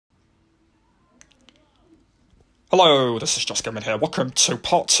Hello, this is Just Gaming here. Welcome to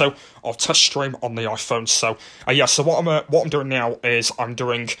part 2 of test stream on the iPhone. So what I'm doing now is I'm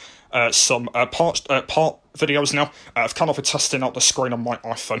doing some part videos now. I've kind of been testing out the screen on my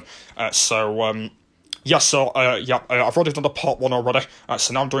iPhone. I've already done the part 1 already.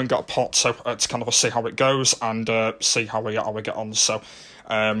 So now I'm doing part 2 to kind of see how it goes and see how we get on. So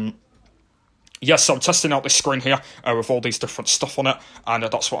I'm testing out this screen here with all these different stuff on it, and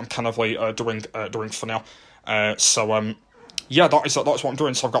that's what I'm kind of doing for now. That's what I'm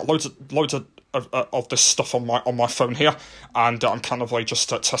doing. So I've got loads of this stuff on my phone here, and I'm kind of just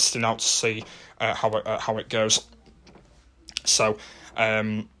testing out to see how it goes. So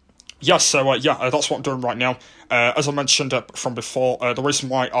that's what I'm doing right now. As I mentioned from before, the reason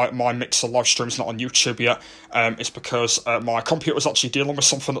why my Mixer live stream is not on YouTube yet is because my computer is actually dealing with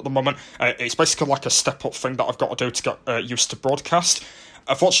something at the moment. It's basically like a step-up thing that I've got to do to get used to broadcast.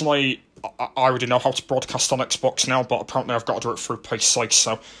 Unfortunately, I already know how to broadcast on Xbox now, but apparently I've got to do it through PC,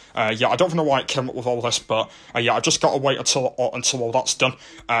 so I don't know why it came up with all this, but I've just got to wait until all that's done,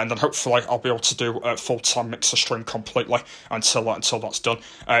 and then hopefully I'll be able to do a full-time Mixer stream completely until that's done.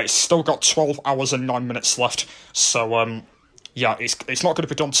 It's still got 12 hours and 9 minutes left, so it's not going to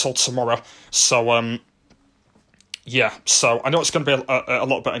be done till tomorrow, so so I know it's going to be a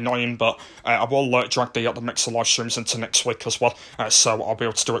little bit annoying, but I will drag the Mixer live streams into next week as well, so I'll be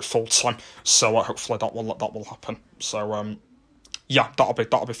able to do it full time. So hopefully that will happen. So that'll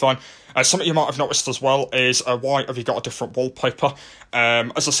be fine. Something you might have noticed as well is why have you got a different wallpaper?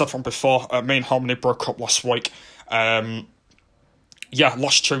 As I said from before, me and Harmony broke up last week.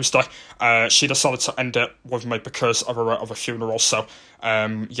 Last Tuesday, she decided to end it with me because of a funeral. So,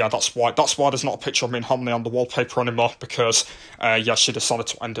 that's why there's not a picture of me and Harmony on the wallpaper anymore, because she decided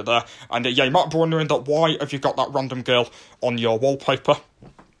to end it there. And you might be wondering that why have you got that random girl on your wallpaper?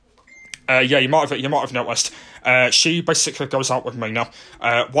 You might have noticed. She basically goes out with me now.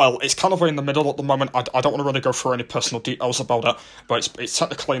 Well, it's kind of in the middle at the moment. I don't want to really go through any personal details about it, but it's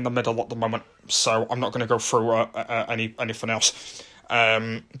technically in the middle at the moment, so I'm not going to go through anything else.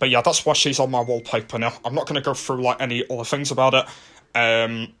 That's why she's on my wallpaper now. I'm not going to go through any other things about it.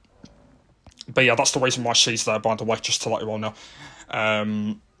 That's the reason why she's there, by the way, just to let you all know.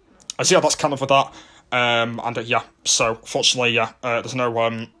 That's kind of with that. So fortunately, there's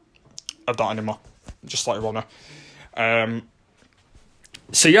no of that anymore. Just to let you all know.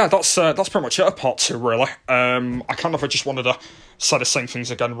 That's pretty much it of part 2, really. I kind of just wanted to say the same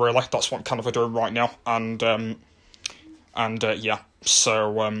things again, really. That's what I'm kind of doing right now, I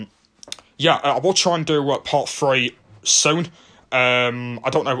will try and do part 3 soon. I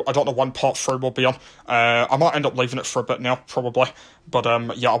don't know when part 3 will be on. I might end up leaving it for a bit now, probably, but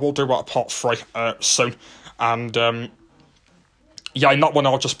I will do part 3 soon, and in that one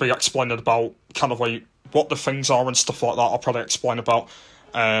I'll just be explaining about kind of what the things are and stuff like that. I'll probably explain about,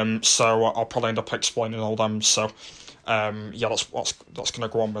 so I'll probably end up explaining all them. So that's gonna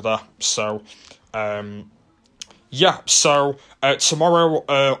go on with there. So tomorrow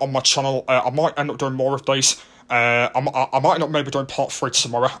on my channel, I might end up doing more of these. I might end up maybe doing part 3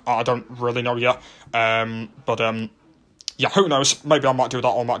 tomorrow. I don't really know yet. Who knows? Maybe I might do that,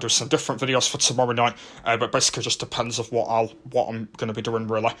 or I might do some different videos for tomorrow night. But basically, just depends of what I'm going to be doing,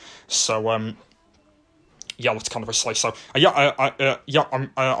 really. So let's kind of say so. I'm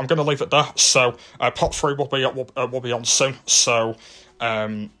going to leave it there. So part 3 will be on soon. So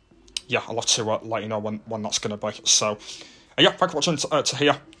I'll have to let you know when that's going to be. So, thank you for watching to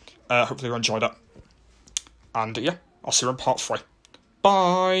here. Hopefully you enjoyed it. And, I'll see you in part 3.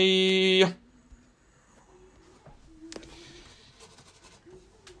 Bye!